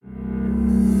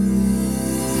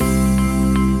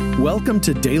Welcome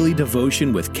to Daily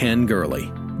Devotion with Ken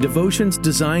Gurley. Devotions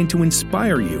designed to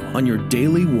inspire you on your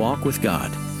daily walk with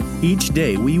God. Each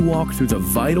day we walk through the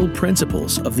vital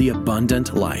principles of the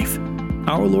abundant life.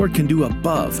 Our Lord can do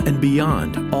above and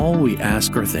beyond all we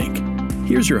ask or think.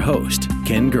 Here's your host,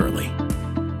 Ken Gurley.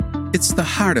 It's the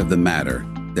heart of the matter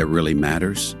that really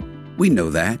matters. We know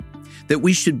that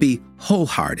we should be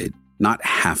wholehearted, not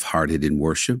half-hearted in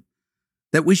worship.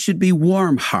 That we should be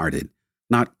warm-hearted,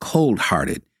 not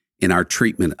cold-hearted in our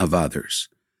treatment of others.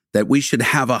 That we should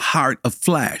have a heart of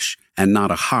flesh and not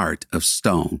a heart of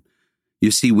stone. You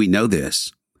see, we know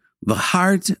this. The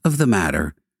heart of the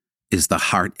matter is the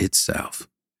heart itself.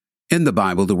 In the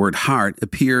Bible, the word heart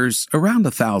appears around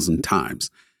 1,000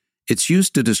 times. It's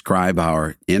used to describe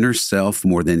our inner self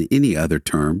more than any other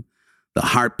term. The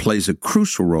heart plays a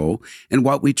crucial role in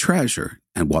what we treasure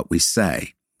and what we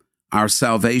say. Our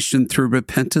salvation through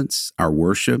repentance, our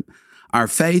worship, our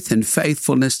faith and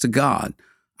faithfulness to God,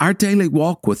 our daily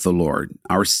walk with the Lord,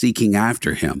 our seeking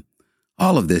after Him,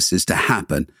 all of this is to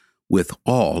happen with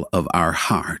all of our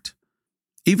heart.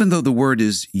 Even though the word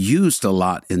is used a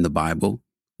lot in the Bible,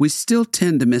 we still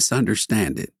tend to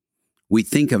misunderstand it. We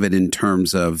think of it in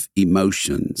terms of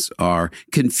emotions or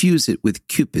confuse it with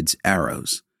Cupid's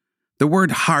arrows. The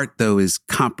word heart, though, is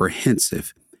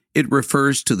comprehensive. It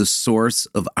refers to the source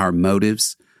of our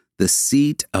motives, the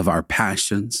seat of our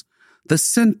passions, the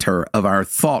center of our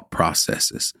thought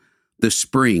processes, the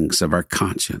springs of our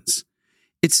conscience.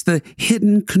 It's the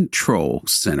hidden control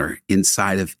center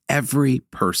inside of every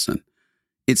person.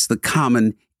 It's the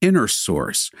common inner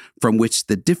source from which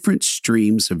the different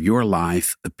streams of your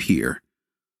life appear.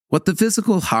 What the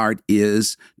physical heart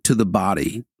is to the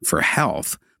body for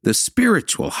health, the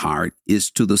spiritual heart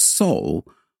is to the soul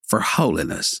for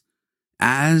holiness.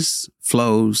 As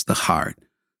flows the heart,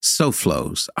 so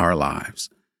flows our lives.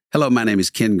 Hello, my name is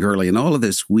Ken Gurley, and all of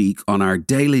this week on our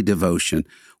daily devotion,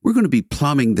 we're going to be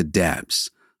plumbing the depths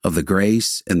of the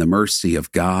grace and the mercy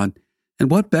of God. And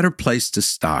what better place to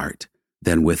start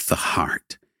than with the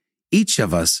heart? Each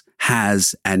of us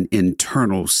has an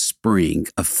internal spring,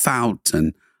 a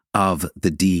fountain of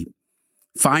the deep.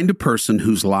 Find a person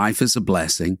whose life is a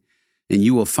blessing, and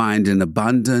you will find an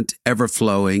abundant,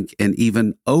 ever-flowing, and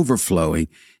even overflowing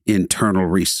internal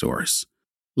resource.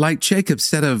 Like Jacob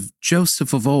said of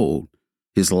Joseph of old,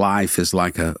 his life is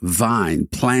like a vine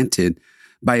planted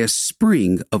by a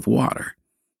spring of water.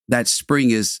 That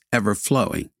spring is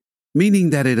ever-flowing, meaning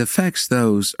that it affects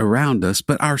those around us,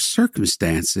 but our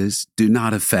circumstances do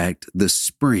not affect the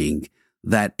spring,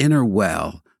 that inner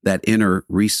well, that inner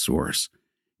resource.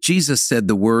 Jesus said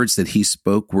the words that he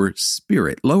spoke were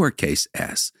spirit, lowercase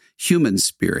s, human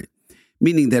spirit,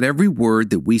 meaning that every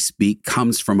word that we speak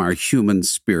comes from our human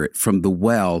spirit, from the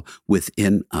well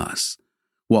within us.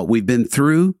 What we've been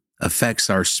through affects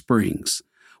our springs.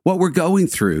 What we're going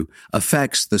through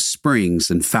affects the springs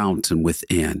and fountain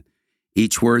within.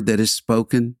 Each word that is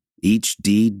spoken, each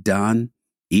deed done,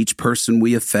 each person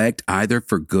we affect, either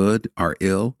for good or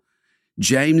ill.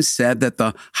 James said that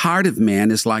the heart of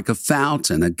man is like a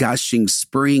fountain, a gushing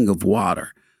spring of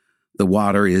water. The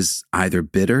water is either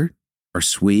bitter or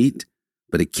sweet,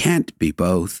 but it can't be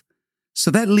both.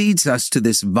 So that leads us to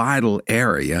this vital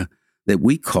area that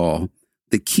we call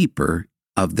the keeper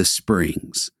of the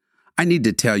springs. I need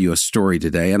to tell you a story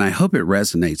today, and I hope it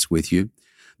resonates with you.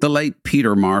 The late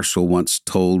Peter Marshall once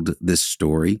told this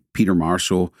story. Peter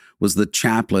Marshall was the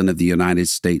chaplain of the United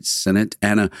States Senate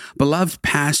and a beloved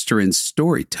pastor and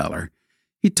storyteller.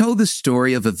 He told the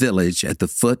story of a village at the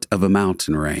foot of a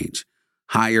mountain range.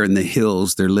 Higher in the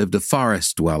hills, there lived a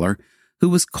forest dweller who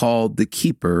was called the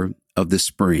keeper of the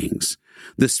springs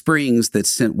that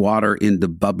sent water into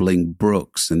bubbling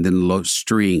brooks and then low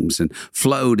streams and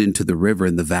flowed into the river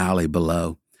in the valley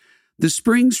below. The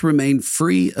springs remained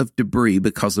free of debris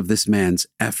because of this man's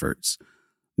efforts.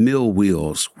 Mill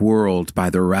wheels whirled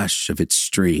by the rush of its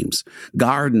streams.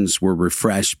 Gardens were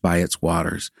refreshed by its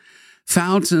waters.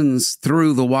 Fountains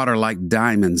threw the water like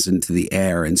diamonds into the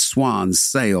air, and swans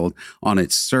sailed on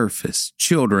its surface.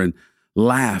 Children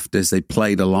laughed as they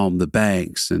played along the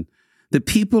banks, and the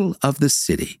people of the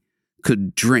city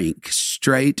could drink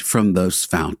straight from those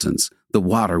fountains. The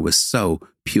water was so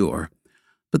pure.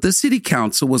 But the city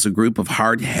council was a group of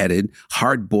hard-headed,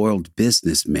 hard-boiled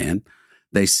businessmen.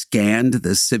 They scanned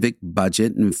the civic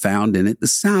budget and found in it the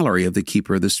salary of the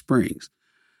keeper of the springs.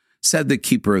 Said the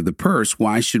keeper of the purse,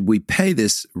 "Why should we pay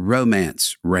this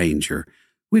romance ranger?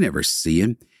 We never see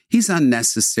him. He's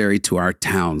unnecessary to our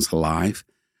town's life.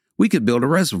 We could build a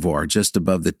reservoir just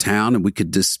above the town, and we could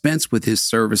dispense with his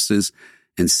services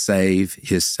and save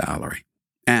his salary."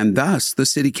 And thus, the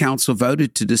city council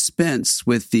voted to dispense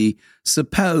with the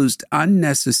supposed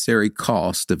unnecessary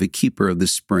cost of a keeper of the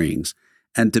springs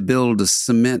and to build a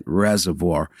cement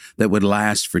reservoir that would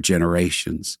last for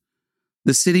generations.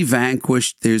 The city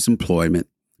vanquished their employment,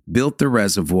 built the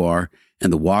reservoir,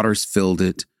 and the waters filled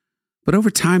it. But over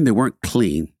time, they weren't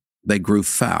clean. They grew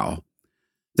foul.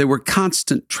 There were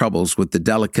constant troubles with the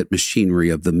delicate machinery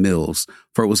of the mills,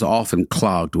 for it was often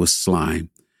clogged with slime.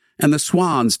 And the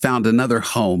swans found another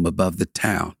home above the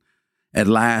town. At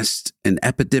last, an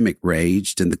epidemic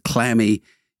raged, and the clammy,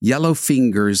 yellow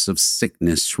fingers of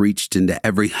sickness reached into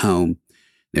every home,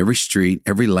 every street,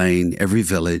 every lane, every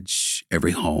village,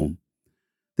 every home.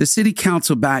 The city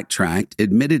council backtracked,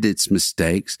 admitted its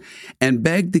mistakes, and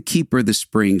begged the keeper of the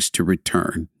springs to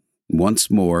return.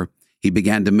 Once more, he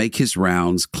began to make his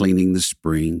rounds, cleaning the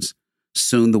springs.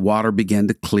 Soon the water began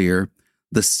to clear,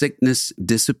 the sickness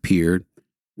disappeared,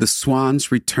 the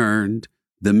swans returned,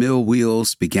 the mill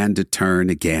wheels began to turn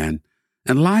again,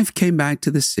 and life came back to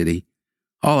the city,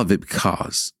 all of it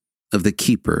because of the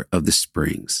keeper of the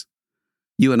springs.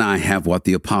 You and I have what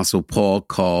the Apostle Paul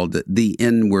called the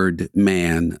inward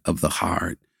man of the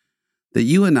heart, that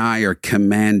you and I are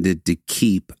commanded to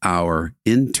keep our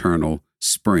internal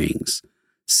springs.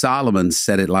 Solomon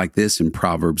said it like this in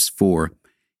Proverbs 4,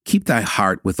 "Keep thy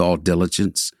heart with all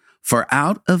diligence, for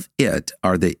out of it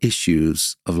are the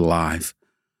issues of life."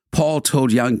 Paul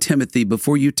told young Timothy,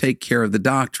 before you take care of the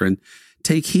doctrine,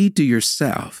 take heed to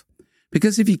yourself.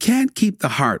 Because if you can't keep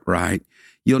the heart right,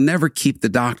 you'll never keep the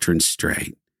doctrine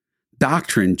straight.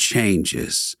 Doctrine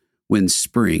changes when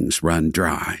springs run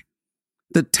dry.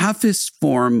 The toughest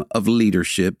form of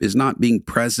leadership is not being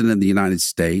president of the United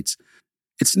States.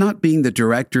 It's not being the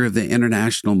director of the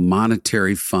International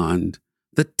Monetary Fund.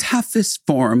 The toughest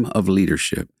form of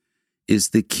leadership is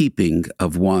the keeping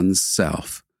of one's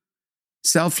self.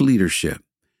 Self-leadership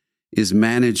is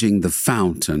managing the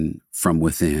fountain from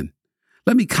within.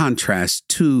 Let me contrast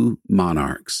two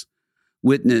monarchs.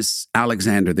 Witness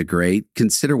Alexander the Great.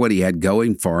 Consider what he had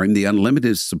going for him, the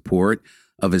unlimited support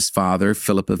of his father,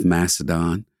 Philip of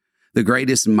Macedon, the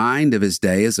greatest mind of his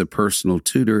day as a personal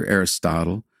tutor,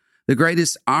 Aristotle, the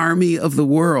greatest army of the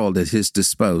world at his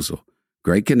disposal,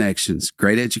 great connections,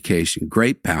 great education,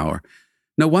 great power.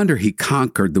 No wonder he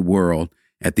conquered the world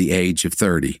at the age of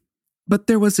 30. But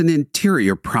there was an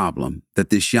interior problem that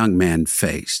this young man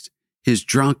faced, his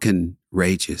drunken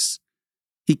rages.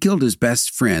 He killed his best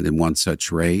friend in one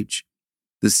such rage.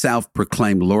 The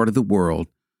self-proclaimed Lord of the world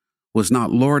was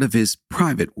not Lord of his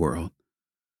private world.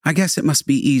 I guess it must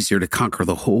be easier to conquer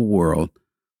the whole world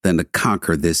than to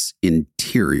conquer this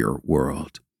interior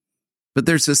world. But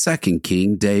there's a second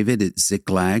king, David at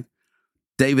Ziklag.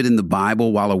 David in the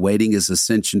Bible, while awaiting his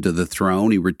ascension to the throne,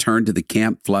 he returned to the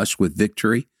camp flushed with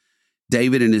victory.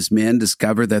 David and his men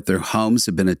discovered that their homes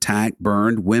had been attacked,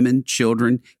 burned, women,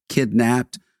 children,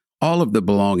 kidnapped, all of the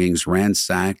belongings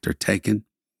ransacked or taken.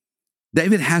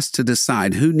 David has to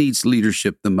decide who needs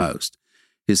leadership the most.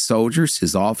 His soldiers,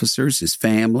 his officers, his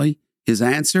family. His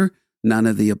answer, none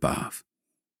of the above.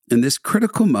 In this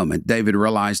critical moment, David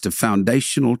realized a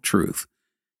foundational truth.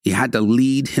 He had to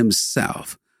lead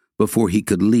himself before he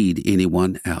could lead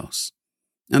anyone else.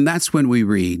 And that's when we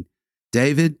read,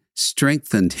 David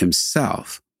strengthened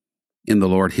himself in the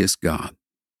Lord his God.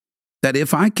 That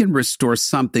if I can restore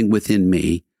something within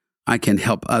me, I can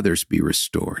help others be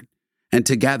restored. And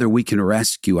together we can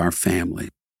rescue our family.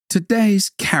 Today's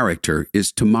character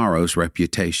is tomorrow's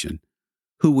reputation.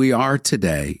 Who we are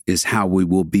today is how we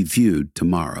will be viewed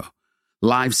tomorrow.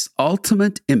 Life's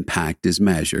ultimate impact is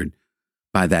measured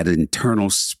by that internal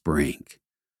spring.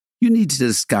 You need to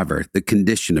discover the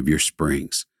condition of your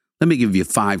springs. Let me give you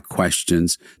 5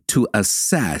 questions to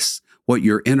assess what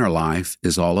your inner life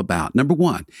is all about. Number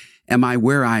 1, am I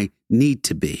where I need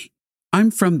to be? I'm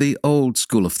from the old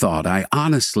school of thought. I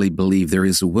honestly believe there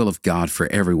is a will of God for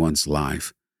everyone's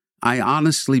life. I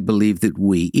honestly believe that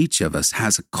each of us,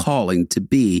 has a calling to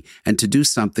be and to do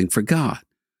something for God.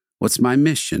 What's my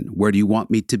mission? Where do you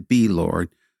want me to be, Lord?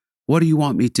 What do you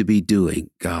want me to be doing,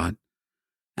 God?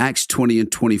 Acts 20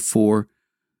 and 24,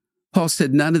 Paul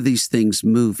said, none of these things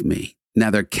move me.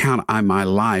 Neither count I my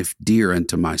life dear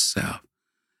unto myself.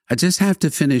 I just have to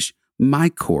finish my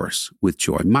course with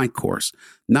joy, my course,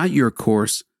 not your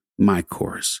course, my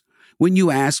course. When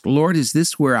you ask, Lord, is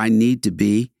this where I need to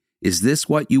be? Is this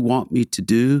what you want me to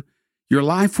do? Your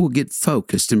life will get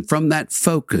focused, and from that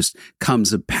focus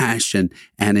comes a passion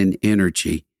and an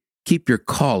energy. Keep your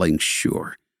calling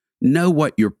sure. Know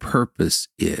what your purpose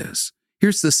is.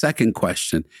 Here's the second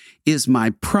question. Is my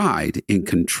pride in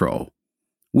control?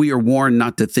 We are warned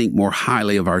not to think more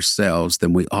highly of ourselves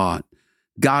than we ought.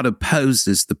 God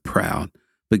opposes the proud,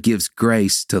 but gives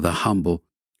grace to the humble.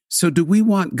 So do we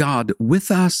want God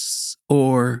with us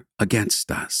or against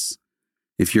us?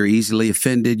 If you're easily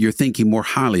offended, you're thinking more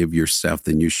highly of yourself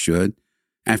than you should.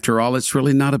 After all, it's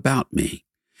really not about me.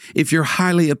 If you're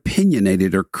highly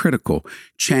opinionated or critical,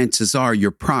 chances are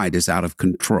your pride is out of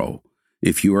control.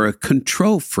 If you are a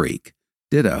control freak,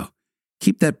 ditto.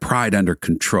 Keep that pride under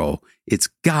control. It's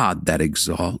God that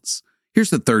exalts. Here's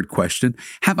the third question.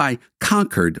 Have I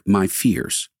conquered my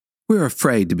fears? We're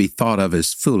afraid to be thought of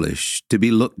as foolish, to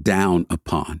be looked down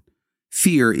upon.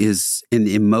 Fear is an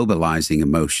immobilizing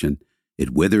emotion.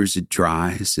 It withers, it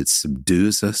dries, it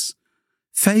subdues us.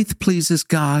 Faith pleases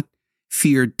God.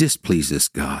 Fear displeases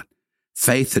God.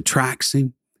 Faith attracts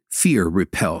Him. Fear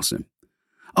repels Him.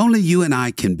 Only you and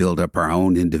I can build up our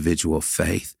own individual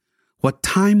faith. What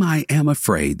time I am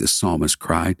afraid, the psalmist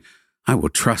cried, I will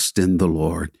trust in the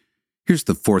Lord. Here's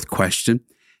the fourth question.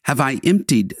 Have I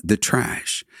emptied the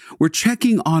trash? We're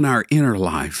checking on our inner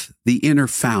life, the inner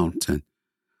fountain.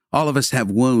 All of us have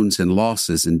wounds and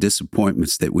losses and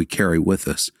disappointments that we carry with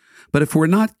us. But if we're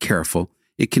not careful,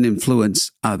 it can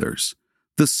influence others.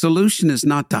 The solution is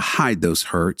not to hide those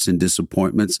hurts and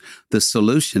disappointments. The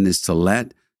solution is to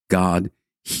let God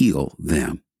heal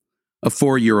them. A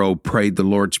 4-year-old prayed the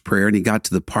Lord's Prayer, and he got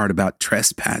to the part about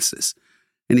trespasses.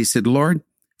 And he said, Lord,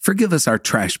 forgive us our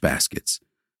trash baskets,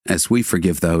 as we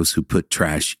forgive those who put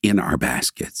trash in our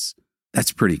baskets.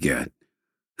 That's pretty good.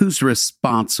 Who's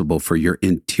responsible for your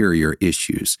interior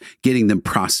issues, getting them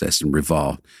processed and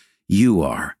resolved? You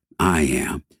are. I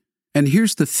am. And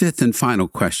here's the fifth and final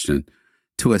question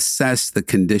to assess the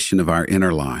condition of our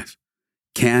inner life.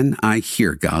 Can I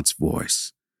hear God's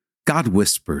voice? God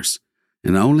whispers,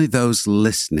 and only those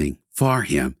listening for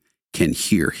Him can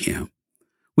hear Him.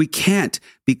 We can't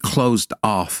be closed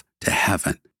off to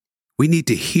heaven. We need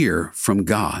to hear from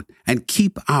God and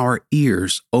keep our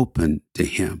ears open to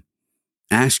Him.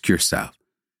 Ask yourself,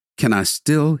 can I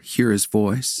still hear His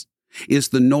voice? Is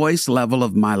the noise level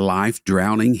of my life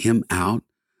drowning Him out?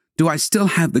 Do I still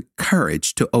have the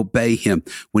courage to obey Him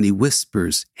when He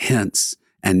whispers, hints,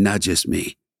 and nudges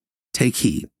me? Take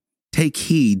heed. Take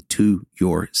heed to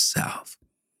yourself.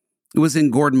 It was in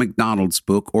Gordon MacDonald's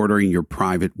book, Ordering Your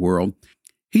Private World.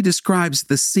 He describes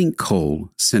the sinkhole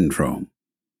syndrome.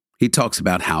 He talks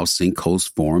about how sinkholes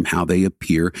form, how they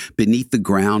appear beneath the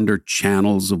ground or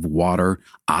channels of water,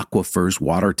 aquifers,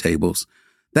 water tables,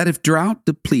 that if drought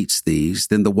depletes these,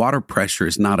 then the water pressure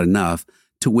is not enough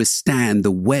to withstand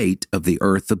the weight of the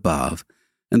earth above,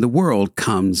 and the world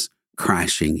comes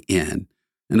crashing in.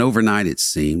 And overnight, it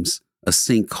seems, a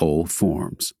sinkhole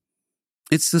forms.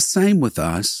 It's the same with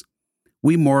us.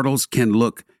 We mortals can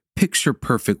look picture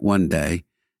perfect one day,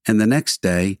 and the next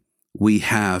day we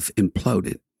have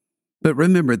imploded. But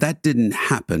remember, that didn't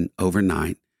happen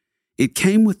overnight. It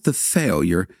came with the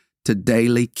failure to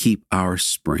daily keep our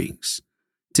springs,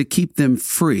 to keep them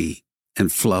free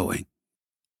and flowing.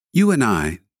 You and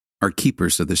I are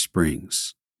keepers of the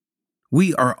springs.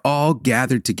 We are all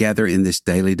gathered together in this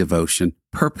daily devotion,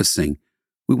 purposing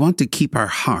we want to keep our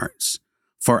hearts,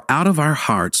 for out of our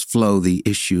hearts flow the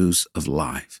issues of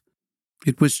life.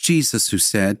 It was Jesus who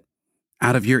said,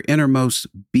 out of your innermost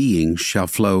being shall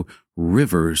flow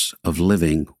rivers of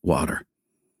living water.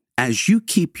 As you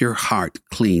keep your heart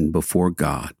clean before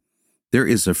God, there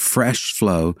is a fresh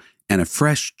flow and a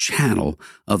fresh channel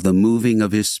of the moving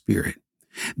of His Spirit.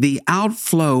 The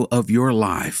outflow of your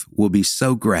life will be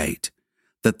so great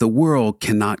that the world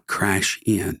cannot crash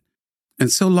in.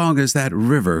 And so long as that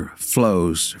river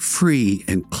flows free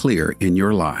and clear in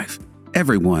your life,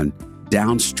 everyone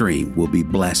downstream will be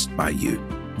blessed by you.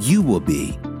 You will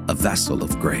be a vessel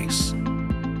of grace.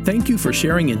 Thank you for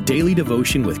sharing in Daily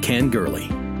Devotion with Ken Gurley.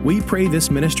 We pray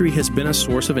this ministry has been a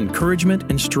source of encouragement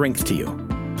and strength to you.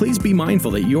 Please be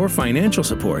mindful that your financial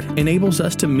support enables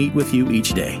us to meet with you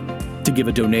each day. To give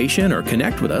a donation or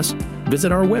connect with us,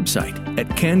 visit our website at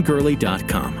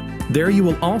kengurley.com. There you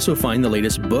will also find the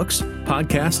latest books,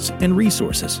 podcasts, and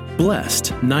resources.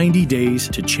 Blessed 90 Days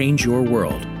to Change Your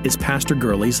World is Pastor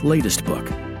Gurley's latest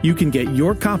book. You can get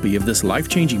your copy of this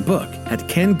life-changing book at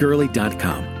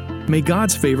kengurley.com. May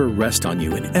God's favor rest on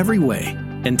you in every way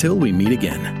until we meet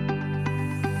again.